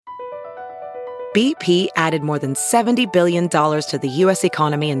BP added more than $70 billion to the U.S.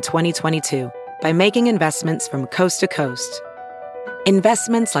 economy in 2022 by making investments from coast to coast.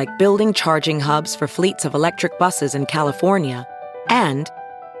 Investments like building charging hubs for fleets of electric buses in California and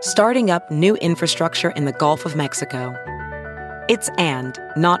starting up new infrastructure in the Gulf of Mexico. It's and,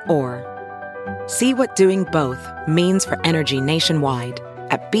 not or. See what doing both means for energy nationwide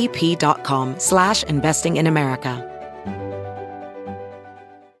at bp.com/investing in America.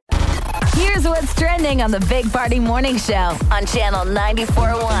 Here's what's trending on the Big Party Morning Show on Channel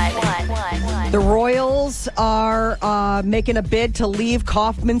 94.1. The Royals are making a bid to leave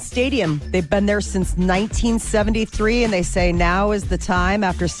Kauffman Stadium. They've been there since 1973, and they say now is the time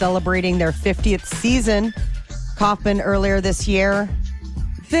after celebrating their 50th season. Kauffman earlier this year,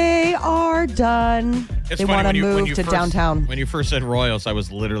 they are done. They want to move to downtown. When you first said Royals, I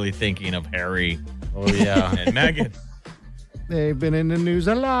was literally thinking of Harry. Oh, yeah. And Meghan. They've been in the news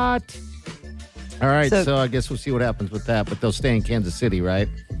a lot. All right, so I guess we'll see what happens with that, but they'll stay in Kansas City, right?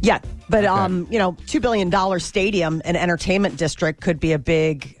 Yeah, but $2 billion stadium and entertainment district could be a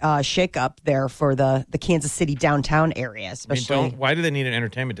big shakeup there for the Kansas City downtown area, especially. Why do they need an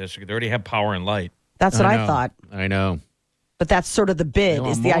entertainment district? They already have power and light. That's what I thought. I know. But that's sort of the bid,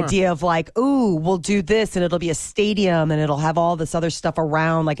 is the idea of like, ooh, we'll do this and it'll be a stadium and it'll have all this other stuff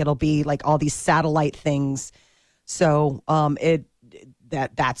around, like it'll be like all these satellite things. So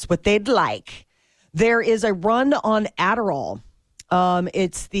that's what they'd like. There is a run on Adderall.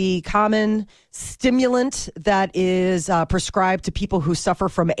 It's the common stimulant that is prescribed to people who suffer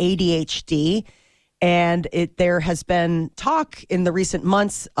from ADHD. And there has been talk in the recent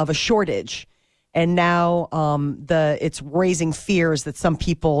months of a shortage. And now it's raising fears that some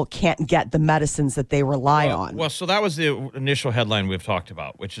people can't get the medicines that they rely on. Well, so that was the initial headline we've talked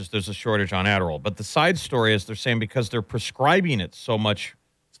about, which is there's a shortage on Adderall. But the side story is they're saying because they're prescribing it so much.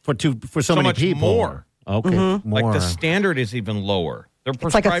 For so many much people. More. Okay, Mm-hmm. more. Like the standard is even lower. They're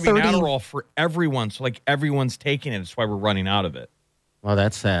prescribing Adderall for everyone. So like everyone's taking it. That's why we're running out of it. Well,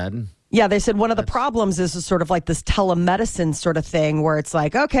 that's sad. Yeah, they said one of the problems is sort of like this telemedicine sort of thing where it's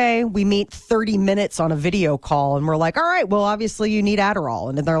like, okay, we meet 30 minutes on a video call and we're like, all right, well, obviously you need Adderall.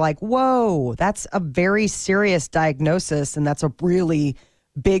 And then they're like, whoa, that's a very serious diagnosis. And that's a really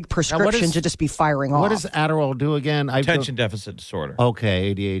big prescription to just be firing off. What does Adderall do again? Attention deficit disorder.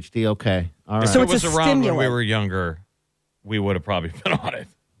 Okay, ADHD. Okay. All right. So if it was it's a around stimulant. when we were younger, we would have probably been on it.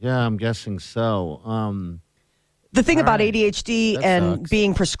 Yeah, I'm guessing so. The thing about ADHD That and sucks.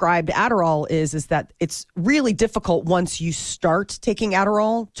 being prescribed Adderall is that it's really difficult once you start taking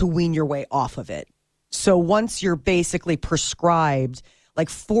Adderall to wean your way off of it. So once you're basically prescribed, like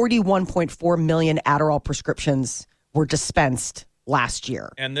 41.4 million Adderall prescriptions were dispensed last year.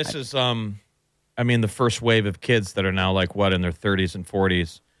 And this is, the first wave of kids that are now like what, in their 30s and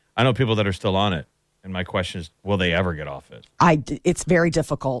 40s. I know people that are still on it. And my question is, will they ever get off it? It's very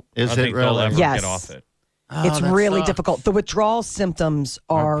difficult. Is I it think they'll really? ever Yes. get off it. It's that really sucks. difficult. The withdrawal symptoms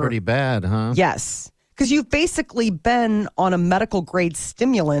are pretty bad, huh? Yes, because you've basically been on a medical grade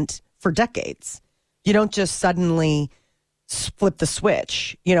stimulant for decades. You don't just suddenly flip the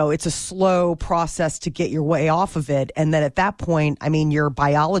switch. It's a slow process to get your way off of it. And then at that point, your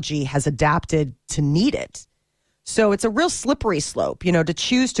biology has adapted to need it. So it's a real slippery slope. To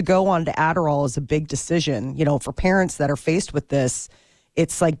choose to go on to Adderall is a big decision. For parents that are faced with this,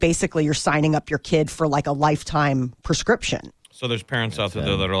 it's like basically you're signing up your kid for like a lifetime prescription. So there's parents out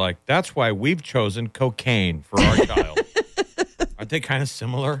there that are like, that's why we've chosen cocaine for our child. Aren't they kind of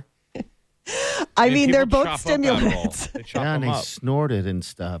similar? They're People both chop up stimulants. Adderall. They chop Yeah, and them they up. snort it and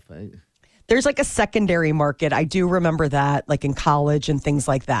stuff. There's like a secondary market. I do remember that, like in college and things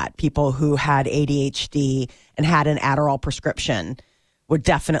like that. People who had ADHD and had an Adderall prescription would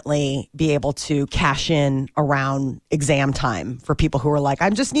definitely be able to cash in around exam time for people who are like,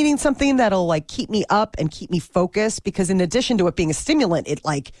 I'm just needing something that'll like keep me up and keep me focused, because in addition to it being a stimulant, it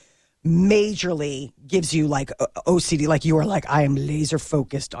like majorly gives you like OCD. Like you are like, I am laser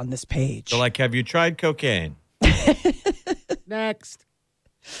focused on this page. They're like, have you tried cocaine? Next.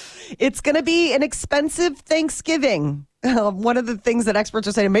 It's going to be an expensive Thanksgiving. One of the things that experts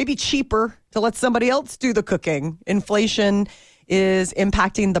are saying, it may be cheaper to let somebody else do the cooking. Inflation is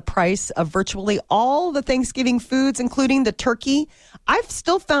impacting the price of virtually all the Thanksgiving foods, including the turkey. I've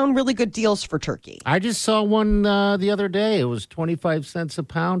still found really good deals for turkey. I just saw one the other day. It was 25 cents a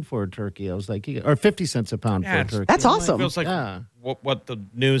pound for a turkey. I was like, or 50 cents a pound for a turkey. That's awesome. It feels like Yeah. what the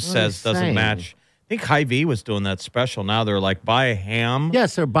news says doesn't insane. match. I think Hy-Vee was doing that special. Now they're like, buy a ham.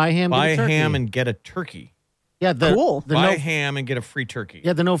 Yes, or buy ham, Buy get a a turkey. ham and get a turkey. Yeah, Cool. The Buy no, a ham and get a free turkey.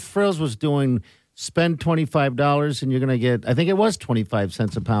 yeah, the No Frills was doing spend $25 and you're going to get, I think it was 25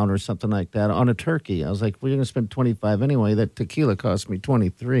 cents a pound or something like that on a turkey. I was like, well, you're going to spend 25 anyway. That tequila cost me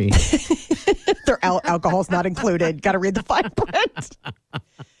 23. Their alcohol's not included. Got to read the fine print.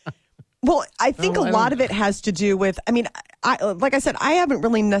 Well, I think a lot of it has to do with, I mean, like I said, I haven't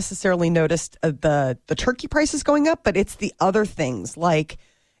really necessarily noticed the turkey prices going up, but it's the other things like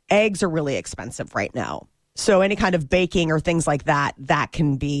eggs are really expensive right now. So any kind of baking or things like that, that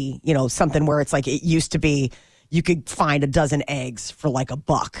can be, something where it's like it used to be you could find a dozen eggs for like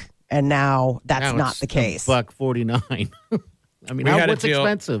 $1. And now that's not the case. $1.49. I mean, what's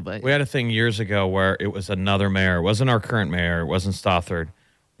expensive? We had a thing years ago where it was another mayor. It wasn't our current mayor. It wasn't Stothard.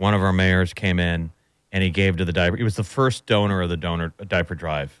 One of our mayors came in and he gave to the diaper. He was the first donor of the diaper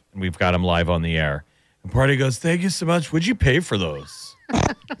drive. And we've got him live on the air. And Party goes, thank you so much. What'd you pay for those?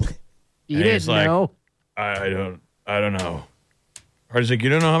 You didn't know? I don't know. Party's like, you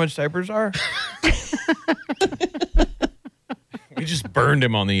don't know how much diapers are? We just burned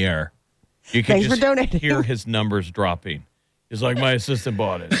him on the air. You can Thanks for donating. Hear his numbers dropping. He's like, my assistant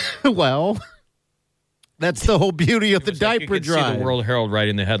bought it. Well, that's the whole beauty of the diaper you drive. See the World Herald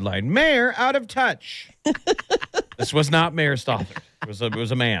writing the headline, Mayor out of touch. This was not Mayor Stothard. It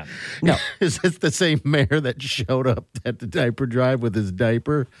was a man. No. Is this the same mayor that showed up at the diaper drive with his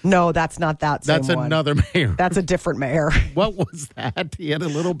diaper? No, that's not that same That's one. another mayor. That's a different mayor. What was that? He had a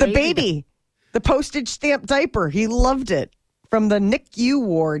little The baby. baby. The postage stamp diaper. He loved it. From the NICU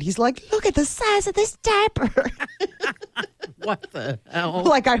ward. He's like, look at the size of this diaper. What the hell?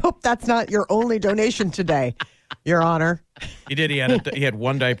 Like, I hope that's not your only donation today, Your Honor. He did. He had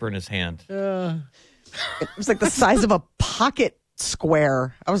one diaper in his hand. It was like the size of a pocket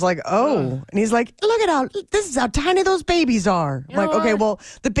square. I was like, oh. And he's like, this is how tiny those babies are. I'm like, okay, well,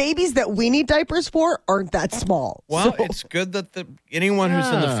 the babies that we need diapers for aren't that small. Well, it's good that anyone who's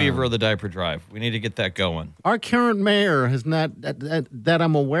in the fever of the diaper drive, we need to get that going. Our current mayor has not, that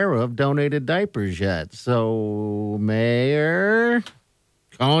I'm aware of, donated diapers yet. So, Mayor,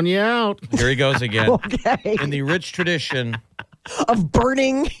 calling you out. Here he goes again. Okay. In the rich tradition of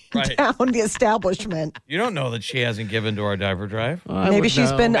burning Right. down the establishment. You don't know that she hasn't given to our diaper drive. Maybe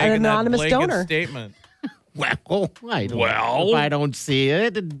she's been an Making that anonymous blanket donor. Statement. Well, if I don't see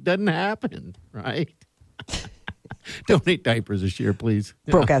it, it doesn't happen, right? Donate diapers this year, please.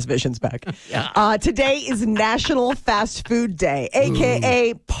 Broke ass visions back. Today is National Fast Food Day,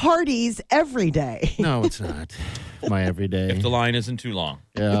 a.k.a. parties every day. No, it's not. My everyday. If the line isn't too long.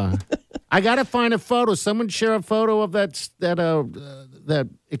 Yeah. I got to find a photo. Someone share a photo of that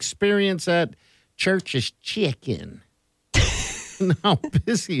experience at Church's Chicken. And how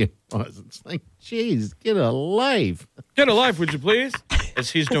busy it was. It's like, geez, get a life. Get a life, would you please? As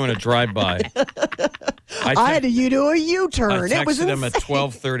he's doing a drive-by. I had you do a U-turn. I It was texted him at insane.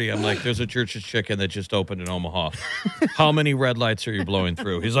 12:30. I'm like, there's a Church's Chicken that just opened in Omaha. How many red lights are you blowing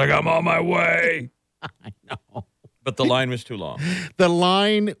through? He's like, I'm on my way. I know. But the line was too long. The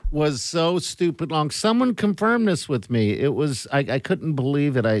line was so stupid long. Someone confirmed this with me. It was, I couldn't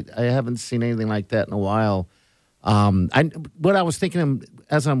believe it. I haven't seen anything like that in a while. What I was thinking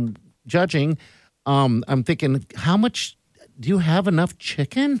as I'm judging, I'm thinking, how much, do you have enough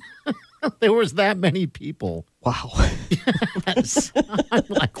chicken? There was that many people. Wow. Yes. I'm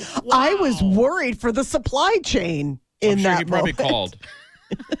like, wow. I was worried for the supply chain in I'm sure that he probably moment. called.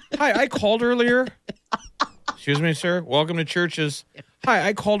 Hi, I called earlier. Excuse me, sir. Welcome to Church's. Hi,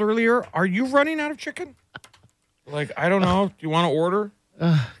 I called earlier. Are you running out of chicken? Like, I don't know. Do you want to order?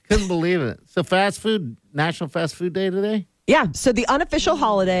 Couldn't believe it. So National Fast Food Day today? Yeah, so the unofficial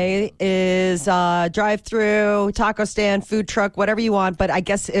holiday is drive-through, taco stand, food truck, whatever you want. But I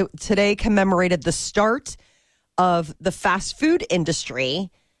guess today commemorated the start of the fast food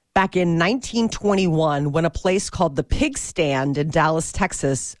industry back in 1921 when a place called the Pig Stand in Dallas,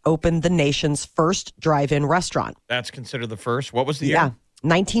 Texas, opened the nation's first drive-in restaurant. That's considered the first. What was the year? Yeah,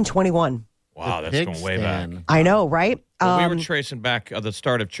 1921. Wow, The that's Pig going way back. Stand. I know, right? Well, we were tracing back. The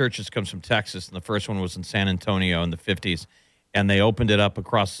start of Church's comes from Texas, and the first one was in San Antonio in the 50s. And they opened it up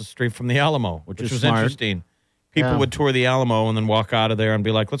across the street from the Alamo, which was smart. interesting. People would tour the Alamo and then walk out of there and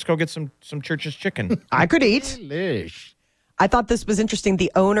be like, let's go get some Church's chicken. I could eat. Delish. I thought this was interesting.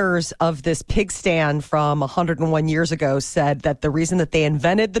 The owners of this pig stand from 101 years ago said that the reason that they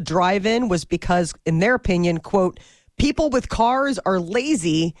invented the drive-in was because, in their opinion, quote, people with cars are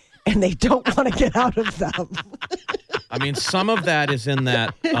lazy and they don't want to get out of them. I mean, some of that is in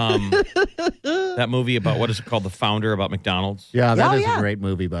that that movie about, what is it called? The Founder, about McDonald's. Yeah, that Oh, is yeah. a great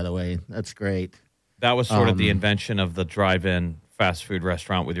movie, by the way. That's great. That was sort of the invention of the drive-in fast food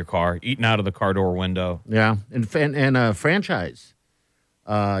restaurant with your car, eating out of the car door window. Yeah, and a franchise.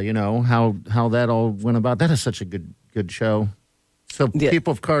 how that all went about. That is such a good show. So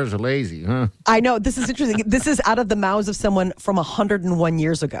people of cars are lazy, huh? I know. This is interesting. This is out of the mouths of someone from 101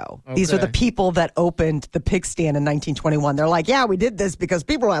 years ago. Okay. These are the people that opened the pig stand in 1921. They're like, yeah, we did this because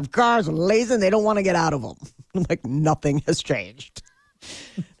people have cars and lazy and they don't want to get out of them. I'm like, nothing has changed.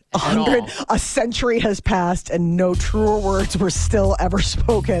 A century has passed and no truer words were still ever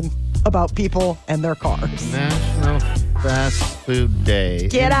spoken about people and their cars. National Fast Food Day.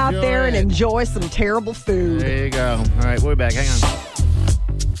 Get out there and enjoy some terrible food. There you go. All right, we'll be back. Hang on.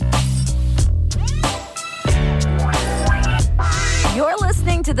 You're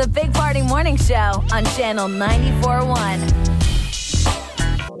listening to the Big Party Morning Show on Channel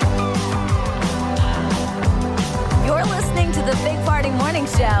 94.1. You're listening to the Big Party Morning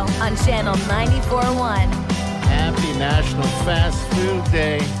Show on Channel 94.1. Happy National Fast Food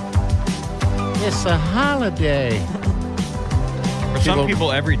Day. It's a holiday. For some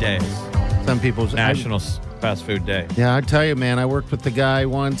people, every day. Some people's National Fast Food Day. Yeah, I tell you, man, I worked with the guy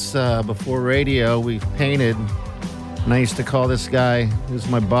once before radio. We painted, and I used to call this guy, he was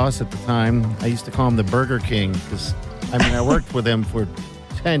my boss at the time, I used to call him the Burger King because, I worked with him for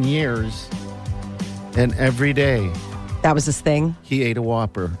 10 years, and every day. That was his thing? He ate a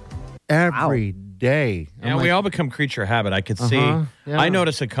Whopper. Every day. Yeah, we all become creature habit. I could see. Yeah. I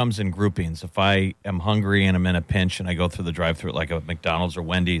notice it comes in groupings. If I am hungry and I'm in a pinch and I go through the drive-thru like a McDonald's or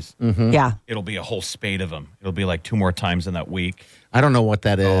Wendy's, it'll be a whole spade of them. It'll be like 2 more times in that week. I don't know what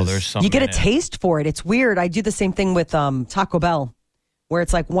that is. Oh, there's something. You get a taste for it. It's weird. I do the same thing with Taco Bell, where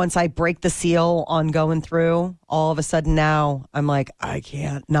it's like once I break the seal on going through, all of a sudden now I'm like, I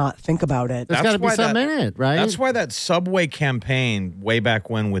can't not think about it. There's got to be something in it, right? That's why that Subway campaign way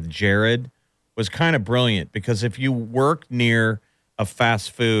back when with Jared was kind of brilliant, because if you work near a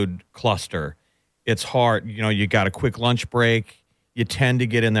fast food cluster, it's hard. You got a quick lunch break. You tend to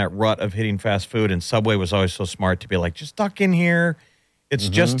get in that rut of hitting fast food, and Subway was always so smart to be like, just duck in here. It's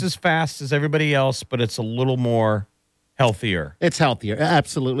just as fast as everybody else, but it's a little more healthier. It's healthier.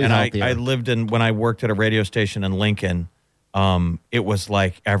 Absolutely healthier. I lived when I worked at a radio station in Lincoln, it was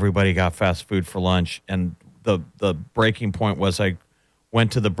like everybody got fast food for lunch, and the breaking point was I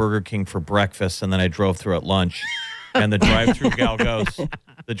went to the Burger King for breakfast, and then I drove through at lunch. And the drive-through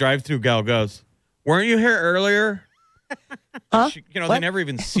gal goes, weren't you here earlier? Huh? They never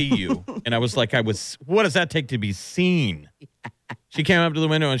even see you. And I was like, what does that take to be seen? She came up to the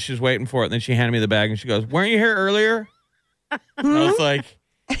window, and she was waiting for it. And then she handed me the bag, and she goes, weren't you here earlier? And I was like,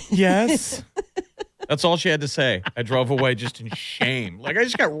 yes. That's all she had to say. I drove away just in shame. Like, I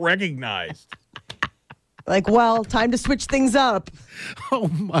just got recognized. Like, well, time to switch things up. Oh,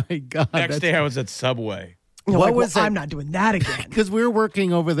 my God. Next day, I was at Subway. What was I'm not doing that again. Because we were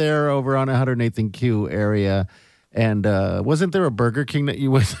working over on 108th and Q area, and wasn't there a Burger King that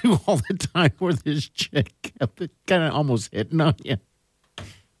you went to all the time where this chick kept kind of almost hitting on you?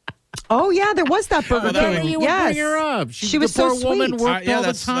 Oh, yeah, there was that Burger King. You would bring her up. She was so sweet. Woman worked all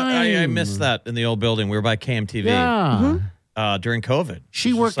the time. I missed that in the old building. We were by KMTV. Yeah. During COVID.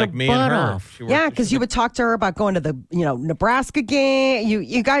 She worked like me and her. Off. Yeah, because you would talk to her about going to the Nebraska game.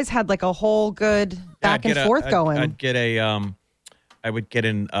 You guys had like a whole good back and forth going. I would get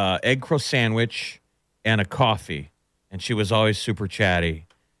an egg croissant sandwich and a coffee, and she was always super chatty.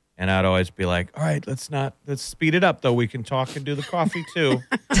 And I'd always be like, all right, let's speed it up, though. We can talk and do the coffee, too.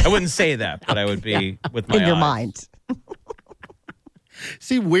 I wouldn't say that, but I would be with my in your eyes. mind.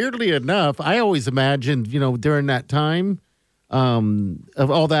 See, weirdly enough, I always imagined, during that time of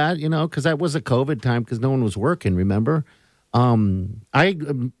all that, because that was a COVID time because no one was working, remember? I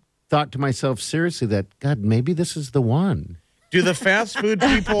thought to myself seriously that, God, maybe this is the one. Do the fast food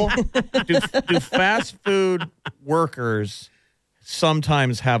people, do fast food workers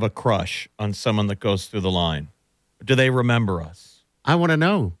sometimes have a crush on someone that goes through the line? Do they remember us? I want to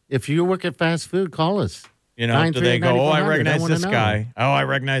know. If you work at fast food, call us. Do they go, oh, I recognize this guy. Oh, I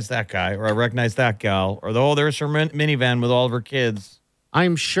recognize that guy. Or I recognize that gal. Or, oh, there's her minivan with all of her kids.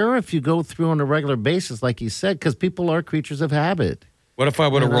 I'm sure if you go through on a regular basis, like you said, because people are creatures of habit. What if I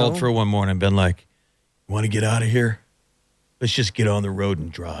would have rolled through one morning and been like, you want to get out of here? Let's just get on the road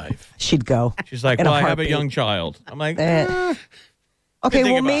and drive. She'd go. She's like, well, I have a young child. I'm like, okay,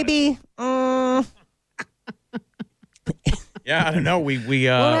 well, maybe. Yeah, I don't know. We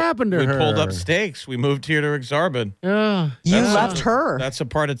what happened to her? We pulled up stakes. We moved here to Exarban. Yeah, you left her. That's a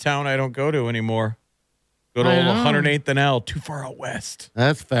part of town I don't go to anymore. Go to 108th and L, too far out west.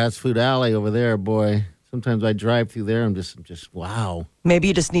 That's fast food alley over there, boy. Sometimes I drive through there. I'm just wow. Maybe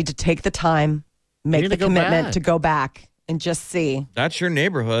you just need to take the time, make the commitment to go back and just see. That's your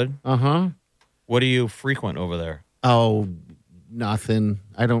neighborhood. Uh-huh. What do you frequent over there? Oh, nothing.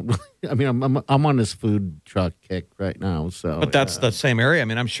 I don't really. I mean, I'm on this food truck kick right now. So, But that's the same area. I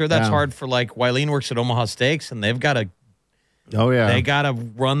mean, I'm sure that's hard for like Wileen works at Omaha Steaks, and they've got to. Oh yeah, they got to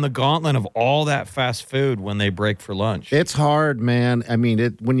run the gauntlet of all that fast food when they break for lunch. It's hard, man. I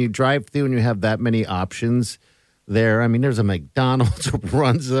mean, when you drive through and you have that many options there. I mean, there's a McDonald's, a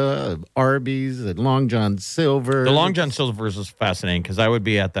Runza, Arby's, a Long John Silver. The Long John Silver's is fascinating because I would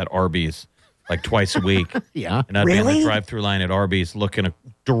be at that Arby's like twice a week. Yeah. And I'd be in the drive-through line at Arby's looking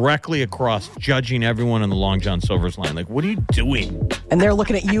directly across, judging everyone in the Long John Silver's line. Like, what are you doing? And they're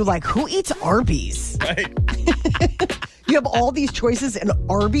looking at you like, who eats Arby's? Right. You have all these choices, and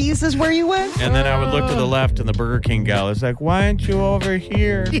Arby's is where you went? And then I would look to the left, and the Burger King gal is like, why aren't you over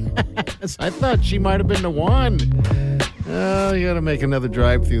here? Yes, I thought she might have been the one. Oh, you got to make another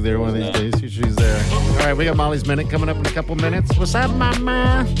drive-through there one of these days. She's there. All right, we got Molly's Minute coming up in a couple minutes. What's up,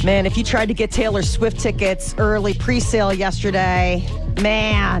 mama? Man, if you tried to get Taylor Swift tickets early pre-sale yesterday,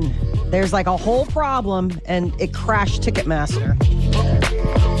 man, there's like a whole problem, and it crashed Ticketmaster.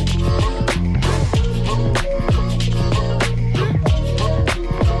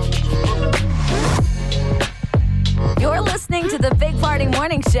 You're listening to the Big Party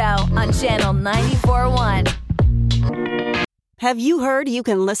Morning Show on Channel 94.1. Have you heard you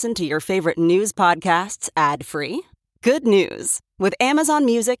can listen to your favorite news podcasts ad-free? Good news. With Amazon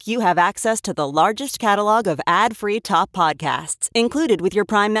Music, you have access to the largest catalog of ad-free top podcasts included with your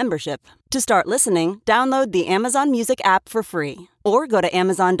Prime membership. To start listening, download the Amazon Music app for free or go to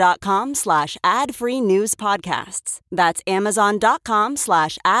amazon.com/ad-free news podcasts. That's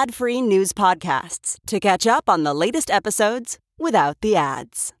amazon.com/ad-free news podcasts to catch up on the latest episodes without the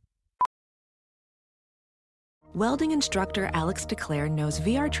ads. Welding instructor Alex DeClaire knows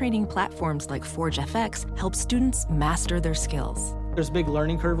VR training platforms like Forge FX help students master their skills. There's a big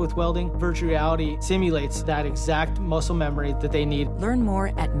learning curve with welding. Virtual reality simulates that exact muscle memory that they need. Learn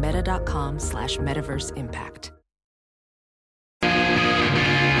more at meta.com/metaverseimpact.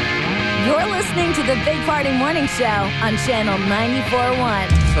 You're listening to the Big Party Morning Show on Channel 94.1.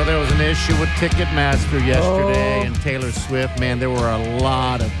 So there was an issue with Ticketmaster yesterday and Taylor Swift. Man, there were a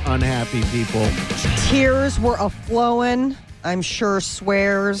lot of unhappy people. Tears were a-flowing. I'm sure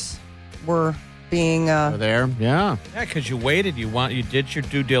swears were being... there, yeah. Yeah, because you waited. You did your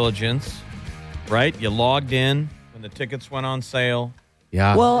due diligence, right? You logged in when the tickets went on sale.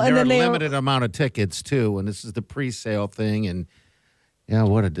 Yeah. Well, and there then are a limited amount of tickets, too, and this is the pre-sale thing, and yeah,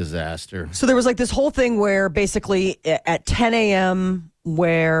 what a disaster. So there was like this whole thing where basically at 10 a.m.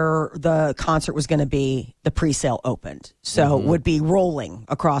 where the concert was going to be, the pre-sale opened. So it would be rolling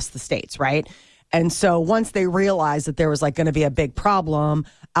across the states, right? And so once they realized that there was like going to be a big problem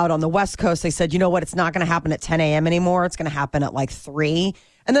out on the West Coast, they said, you know what, it's not going to happen at 10 a.m. anymore. It's going to happen at like 3.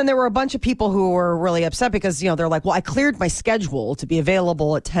 And then there were a bunch of people who were really upset because, you know, they're like, well, I cleared my schedule to be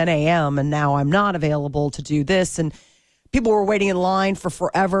available at 10 a.m. and now I'm not available to do this. And people were waiting in line for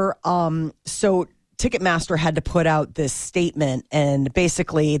forever. So Ticketmaster had to put out this statement, and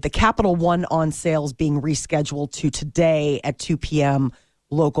basically the Capital One on sales being rescheduled to today at 2 p.m.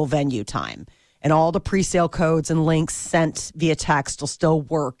 local venue time. And all the pre-sale codes and links sent via text will still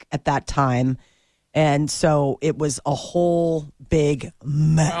work at that time. And so it was a whole big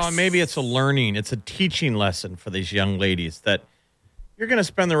mess. Well, maybe it's a teaching lesson for these young ladies that you're going to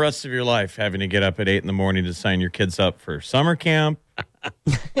spend the rest of your life having to get up at 8 in the morning to sign your kids up for summer camp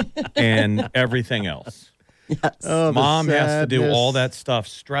and everything else. Yes. Oh, Mom has to do sadness. all that stuff,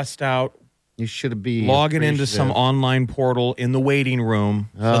 stressed out, You should be logging into some appreciative. online portal in the waiting room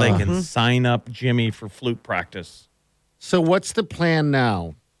so they can sign up Jimmy for flute practice. So what's the plan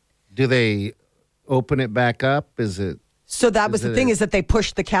now? Do they open it back up? Is it... So that was Is the it thing a- is that they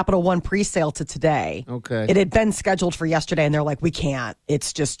pushed the Capital One pre-sale to today. Okay. It had been scheduled for yesterday, and they're like, we can't.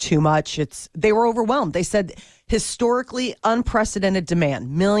 It's just too much. They were overwhelmed. They said historically unprecedented demand,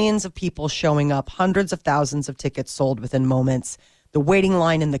 millions of people showing up, hundreds of thousands of tickets sold within moments, the waiting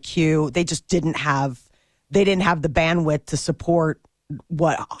line in the queue. They just didn't have the bandwidth to support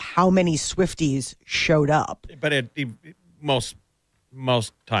how many Swifties showed up. But most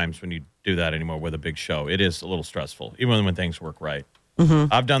times when you do that anymore with a big show, it is a little stressful, even when things work right.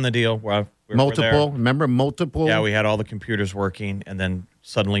 I've done the deal where we're multiple? there. Remember multiple? Yeah, we had all the computers working, and then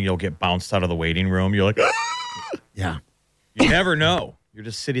suddenly you'll get bounced out of the waiting room. You're like, Yeah. you never know. You're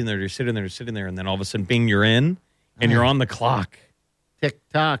just sitting there, and then all of a sudden, bing, you're in, and you're on the clock,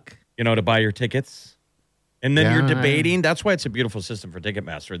 TikTok. to buy your tickets. And then you're Yeah. debating. That's why it's a beautiful system for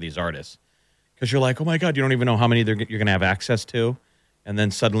Ticketmaster, these artists. Because you're like, oh, my God, you don't even know how many you're going to have access to. And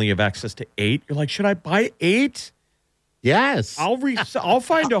then suddenly you have access to 8. You're like, should I buy 8? Yes. I'll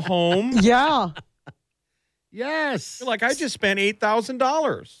find a home. Yeah. Yes. You're like, I just spent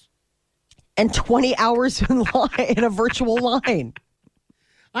 $8,000. And 20 hours in line in a virtual line.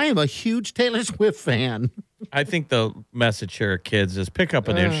 I am a huge Taylor Swift fan. I think the message here, kids, is pick up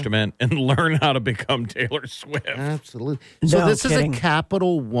an instrument and learn how to become Taylor Swift. Absolutely. So No this kidding. is a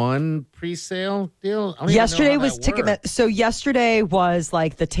Capital One pre-sale deal? I don't even know Yesterday how was that works. So yesterday was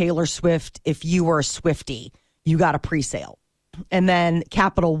like the Taylor Swift. If you were a Swiftie, you got a pre-sale, and then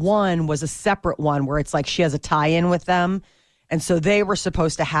Capital One was a separate one where it's like she has a tie-in with them, and so they were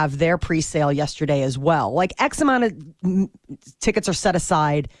supposed to have their pre-sale yesterday as well. Like X amount of tickets are set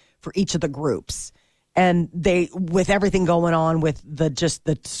aside for each of the groups. And they, with everything going on with the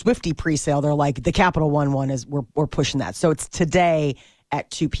Swiftie pre-sale, they're like, the Capital One is, we're pushing that. So it's today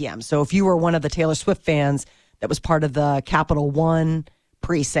at 2 p.m. So if you were one of the Taylor Swift fans that was part of the Capital One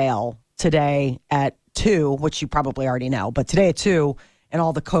pre-sale today at 2, which you probably already know, but today at 2, and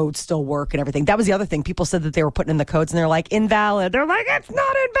all the codes still work and everything. That was the other thing. People said that they were putting in the codes and they're like, invalid. They're like, it's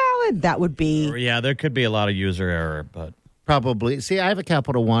not invalid. That would be. Yeah, there could be a lot of user error, but. Probably. See, I have a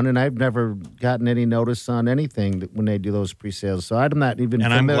Capital One, and I've never gotten any notice on anything when they do those pre-sales. So I'm not even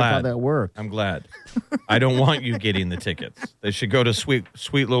And I'm familiar with glad. how that works. I'm glad. I don't want you getting the tickets. They should go to sweet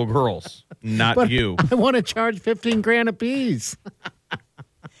little girls, not But you. I want to charge $15,000 a piece.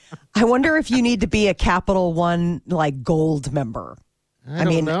 I wonder if you need to be a Capital One like gold member. I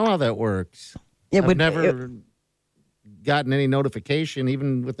don't know how that works. I've never gotten any notification,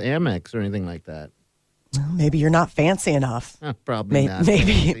 even with Amex or anything like that. Maybe you're not fancy enough. Probably not.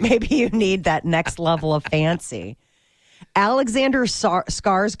 Maybe you need that next level of fancy. Alexander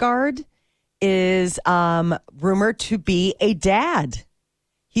Skarsgård is rumored to be a dad.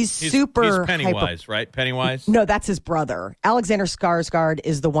 He's super. He's Pennywise, right? Pennywise? No, that's his brother. Alexander Skarsgård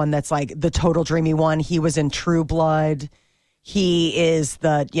is the one that's like the total dreamy one. He was in True Blood. He is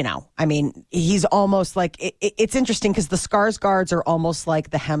he's almost like, it's interesting because the Skarsgårds are almost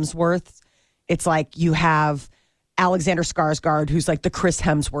like the Hemsworths. It's like you have Alexander Skarsgård, who's like the Chris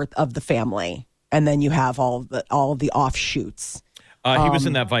Hemsworth of the family, and then you have all of the offshoots. He was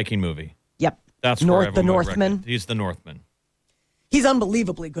in that Viking movie. Yep, That's the Northman. He's the Northman. He's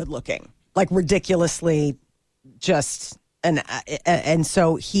unbelievably good looking, like ridiculously, just and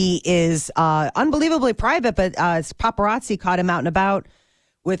so he is unbelievably private. But paparazzi caught him out and about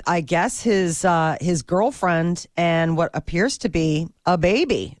with, I guess, his girlfriend and what appears to be a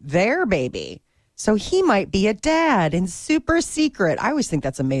baby, their baby. So he might be a dad in super secret. I always think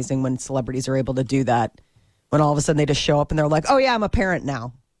that's amazing when celebrities are able to do that, when all of a sudden they just show up and they're like, oh, yeah, I'm a parent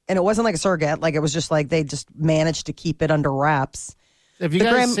now. And it wasn't like a surrogate. Like, it was just like they just managed to keep it under wraps. Have you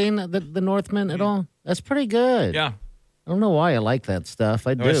guys seen the Northman at all? That's pretty good. Yeah. I don't know why I like that stuff.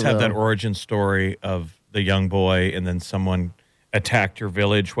 I always have though. that origin story of the young boy and then someone attacked your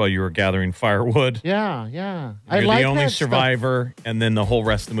village while you were gathering firewood. Yeah. You're like the only that survivor, and then the whole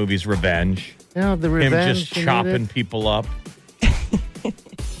rest of the movie's revenge. Yeah, the revenge. Him just chopping people up.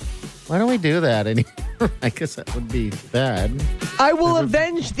 Why don't we do that anymore? I guess that would be bad. I will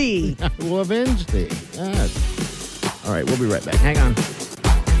avenge thee. I will avenge thee. Yes. All right, we'll be right back. Hang on.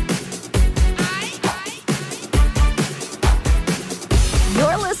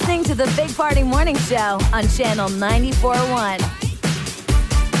 You're listening to the Big Party Morning Show on Channel 94.1.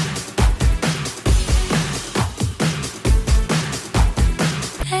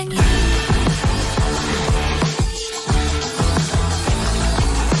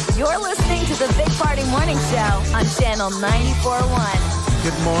 You're listening to the Big Party Morning Show on Channel 94.1.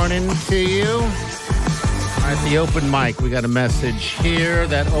 Good morning to you. All right, the open mic. We got a message here.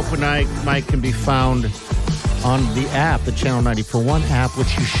 That open mic can be found on the app, the Channel 94.1 app,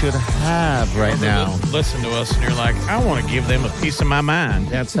 which you should have right now. Listen to us, and you're like, I want to give them a piece of my mind.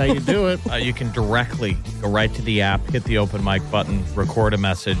 That's how you do it. You can directly go right to the app, hit the open mic button, record a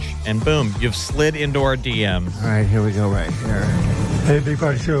message, and boom, you've slid into our DMs. All right, here we go right here. Hey, Big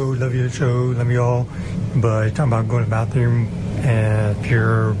Party Show, love you all. But talking about going to the bathroom at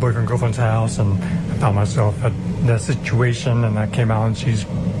your boyfriend, girlfriend's house, and I found myself at that situation, and I came out, and she's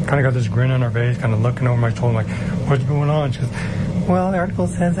kind of got this grin on her face, kind of looking over my shoulder, like, what's going on? She goes, well, the article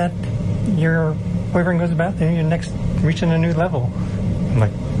says that your boyfriend goes to the bathroom, you're reaching a new level. I'm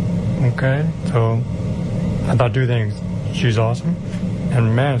like, okay. So I thought two things. She's awesome,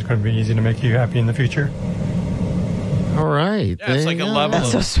 and man, it's going to be easy to make you happy in the future. All right. Yeah, it's like a level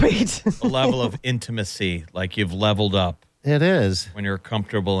That's so sweet. a level of intimacy, like you've leveled up. It is. When you're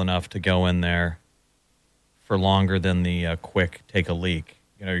comfortable enough to go in there for longer than the quick take a leak.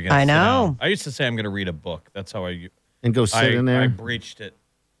 You know, you're gonna I sit know. down. I used to say I'm going to read a book. That's how I And go sit in there. I breached it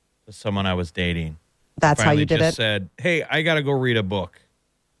to someone I was dating. That's how Finally you did just it. said, hey, I got to go read a book.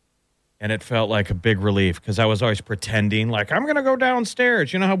 And it felt like a big relief because I was always pretending like I'm going to go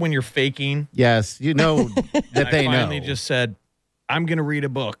downstairs. You know how when you're faking? Yes, you know that they know. I finally just said, I'm going to read a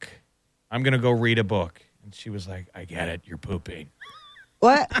book. I'm going to go read a book. And she was like, I get it. You're pooping.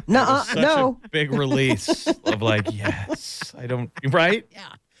 What? No, no. A big release of like, yes, I don't, right?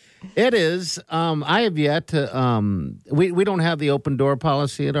 Yeah. It is. I have yet to, we don't have the open door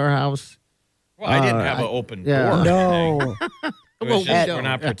policy at our house. Well, I didn't have an open door. No. It was just, we're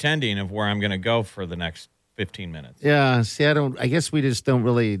not pretending of where I'm going to go for the next 15 minutes. Yeah. See, I guess we just don't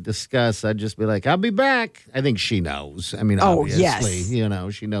really discuss. I'd just be like, I'll be back. I think she knows. I mean, obviously,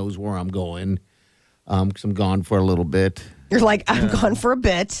 yes. She knows where I'm going. Because I'm gone for a little bit. You're like, I'm gone for a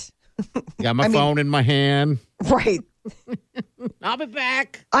bit. Got my phone in my hand. Right. I'll be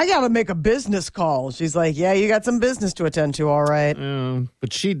back. I got to make a business call. She's like, yeah, you got some business to attend to, all right.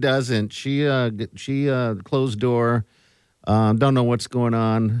 But she doesn't. She closed door. Don't know what's going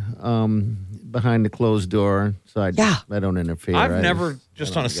on behind the closed door. So I don't interfere. I've never,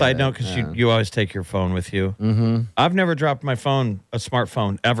 just on a side note, because you always take your phone with you. Mm-hmm. I've never dropped my phone, a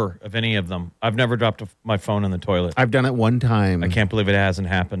smartphone, ever, of any of them. I've never dropped my phone in the toilet. I've done it one time. I can't believe it hasn't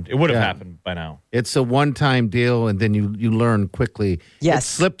happened. It would have happened by now. It's a one-time deal, and then you learn quickly. Yes. It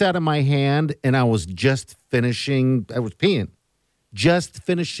slipped out of my hand, and I was just finishing. I was peeing. Just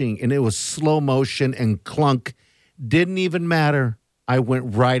finishing, and it was slow motion and clunk. Didn't even matter. I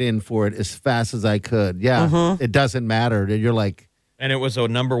went right in for it as fast as I could. Yeah, It doesn't matter. You're like... And it was a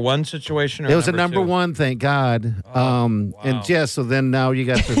number one situation? Or it was a number one, thank God. Wow. And so then now you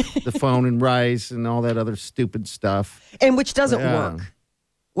got the phone and rice and all that other stupid stuff. And which doesn't work.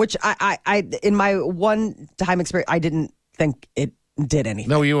 Which I in my one time experience, I didn't think it did anything.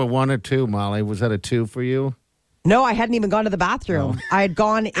 No, you were 1 or 2, Molly. Was that a 2 for you? No, I hadn't even gone to the bathroom. I had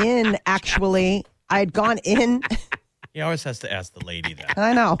gone in, actually. I had gone in. He always has to ask the lady that.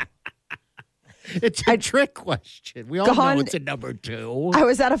 I know. It's a trick question. We all know it's a number 2. I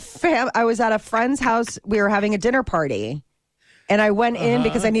was at a friend's house. We were having a dinner party. And I went in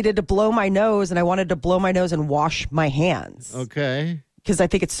because I needed to blow my nose, and I wanted to blow my nose and wash my hands. Okay. Because I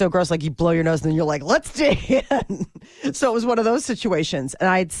think it's so gross. Like, you blow your nose and then you're like, let's dig in. So it was one of those situations. And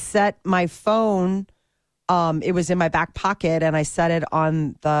I'd set my phone. It was in my back pocket, and I set it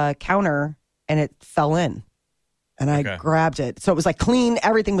on the counter, and it fell in. And I grabbed it. So it was like clean.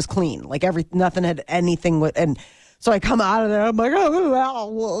 Everything was clean. Like nothing had anything with. And so I come out of there. I'm like,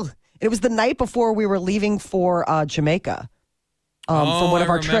 oh. It was the night before we were leaving for Jamaica. From one of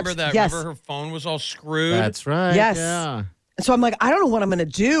our trips. Remember that? Yes. Remember her phone was all screwed? That's right. Yes. Yeah. So I'm like, I don't know what I'm going to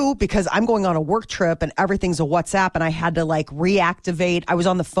do because I'm going on a work trip and everything's a WhatsApp, and I had to like reactivate. I was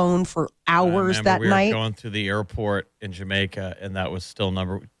on the phone for hours that night. We were going through the airport in Jamaica, and that was still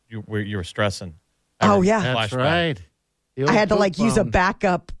you were stressing. Oh, yeah. That's right. I had to like use a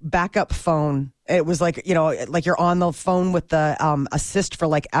backup phone. It was like, like you're on the phone with the assist for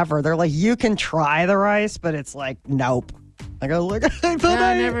like ever. They're like, you can try the rice, but it's like, nope. I go, look.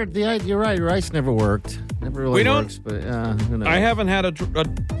 You're right. Rice never worked. Never really works. But who knows? I haven't had a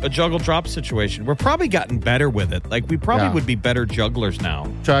juggle drop situation. We're probably gotten better with it. Like we probably would be better jugglers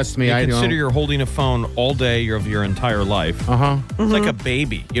now. Trust me, I consider don't. you're holding a phone all day of your entire life. It's like a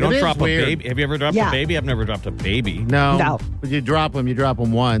baby. You don't drop a baby. Have you ever dropped a baby? I've never dropped a baby. No. But you drop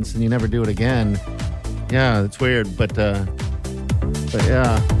them once, and you never do it again. Yeah, it's weird, but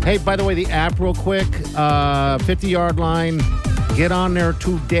yeah. Hey, by the way, the app real quick, 50-yard line. Get on there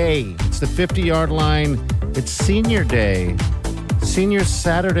today. It's the 50-yard line. It's Senior Day. Senior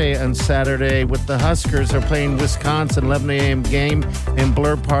Saturday on Saturday with the Huskers. They're playing Wisconsin, 11 a.m. game, and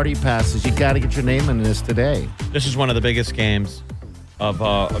Blur Party Passes. You got to get your name in this today. This is one of the biggest games of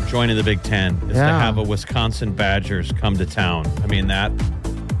joining the Big Ten is to have a Wisconsin Badgers come to town. I mean, that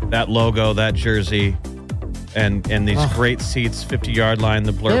logo, that jersey, and these great seats, 50-yard line,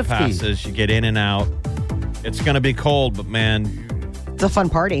 the Blur Passes. You get in and out. It's going to be cold, but, man, it's a fun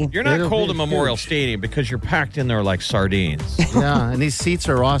party. You're not cold in Memorial Stadium because you're packed in there like sardines. Yeah, and these seats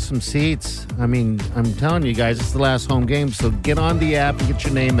are awesome seats. I mean, I'm telling you guys, it's the last home game, so get on the app and get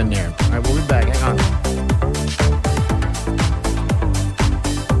your name in there. All right, we'll be back. Hang on.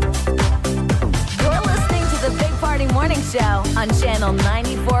 You're listening to the Big Party Morning Show on Channel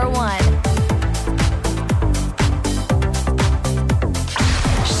 94.1.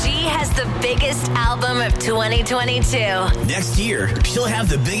 The biggest album of 2022. Next year, she'll have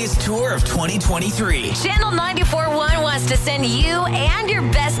the biggest tour of 2023. Channel 94.1 wants to send you and your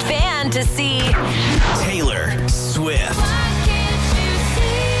best fan to see Taylor Swift.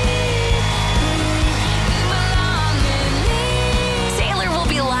 Taylor will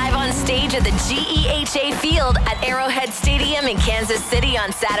be live on stage coverage of the GEHA Field at Arrowhead Stadium in Kansas City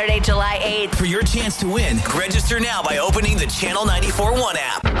on Saturday, July 8th. For your chance to win, register now by opening the Channel 94.1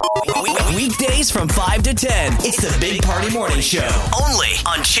 app. Weekdays from 5 to 10. It's the Big Party Morning Show. Only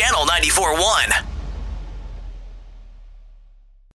on Channel 94.1.